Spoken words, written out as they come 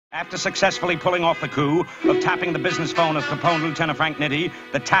After successfully pulling off the coup of tapping the business phone of Capone Lieutenant Frank Nitti,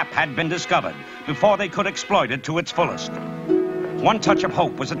 the tap had been discovered before they could exploit it to its fullest. One touch of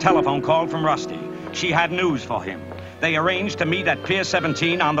hope was a telephone call from Rusty. She had news for him. They arranged to meet at Pier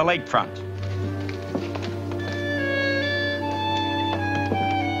 17 on the lakefront.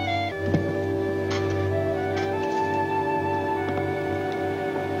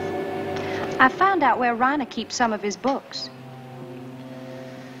 I found out where Rana keeps some of his books.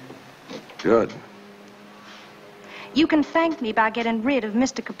 Good. You can thank me by getting rid of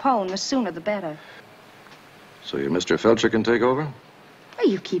Mr. Capone. The sooner the better. So your Mr. Felcher can take over? Well,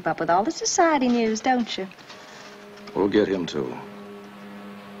 you keep up with all the society news, don't you? We'll get him, too.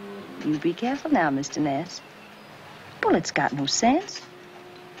 You be careful now, Mr. Ness. Bullet's got no sense.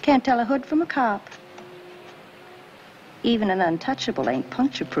 Can't tell a hood from a cop. Even an untouchable ain't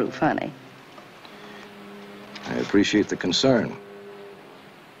puncture-proof, honey. I appreciate the concern.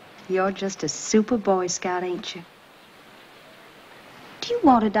 You're just a super Boy Scout, ain't you? Do you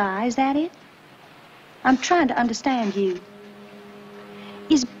want to die, is that it? I'm trying to understand you.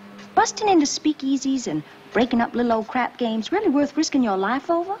 Is busting into speakeasies and breaking up little old crap games really worth risking your life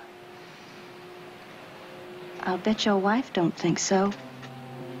over? I'll bet your wife don't think so.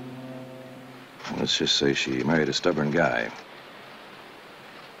 Let's just say she married a stubborn guy.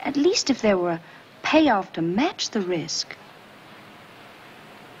 At least if there were a payoff to match the risk.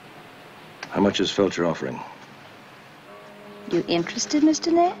 How much is Felcher offering? You interested,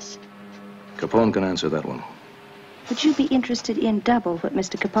 Mr. Ness? Capone can answer that one. Would you be interested in double what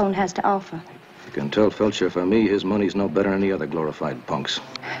Mr. Capone has to offer? You can tell Felcher for me his money's no better than any other glorified punks.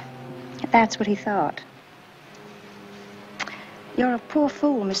 That's what he thought. You're a poor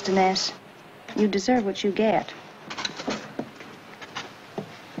fool, Mr. Ness. You deserve what you get.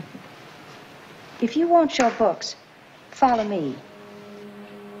 If you want your books, follow me.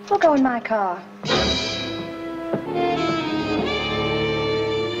 We'll go in my car.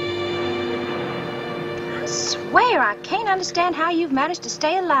 I swear I can't understand how you've managed to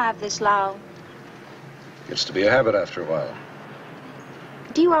stay alive this long. Gets to be a habit after a while.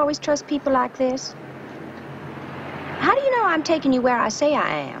 Do you always trust people like this? How do you know I'm taking you where I say I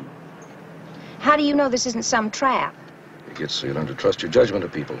am? How do you know this isn't some trap? It gets so you learn to trust your judgment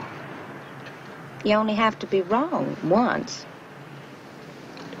of people. You only have to be wrong once.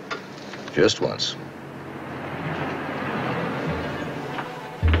 Just once.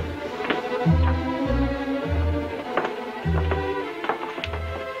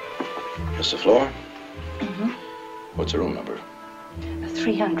 Just the floor? Mm-hmm. What's the room number?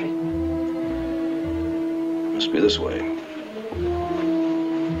 300. Must be this way.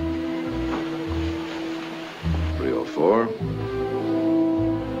 304.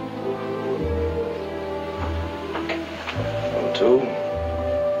 02.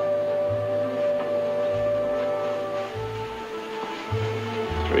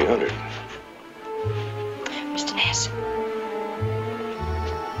 300. Mr. Ness.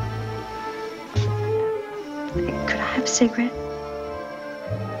 Could I have a cigarette?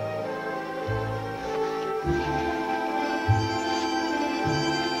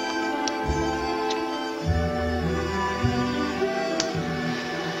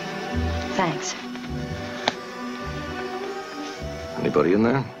 Thanks. Anybody in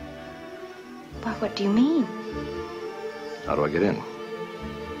there? Well, what do you mean? How do I get in?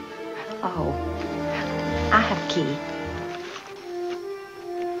 Oh, I have a key.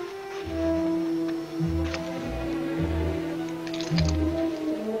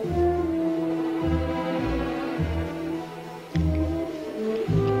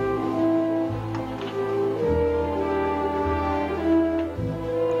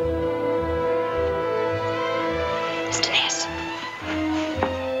 Mr. Ness.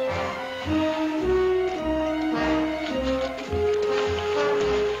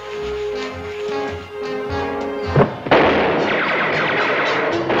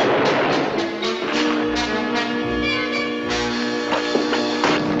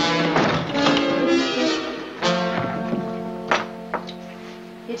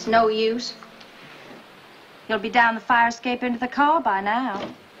 It's no use. You'll be down the fire escape into the car by now.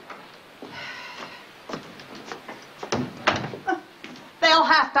 They'll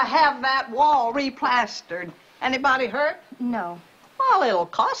have to have that wall replastered. Anybody hurt? No. Well, it'll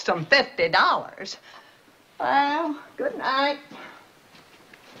cost them $50. Well, good night.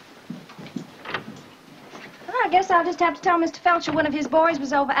 I guess I'll just have to tell Mr. Felcher one of his boys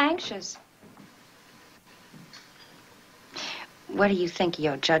was over anxious. What do you think of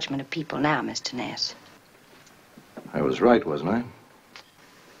your judgment of people now, Mr. Ness? I was right, wasn't I?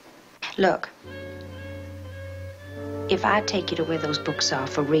 Look, If I take you to where those books are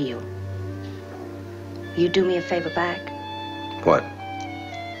for real, you do me a favor back? What?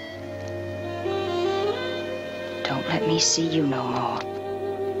 Don't let me see you no more.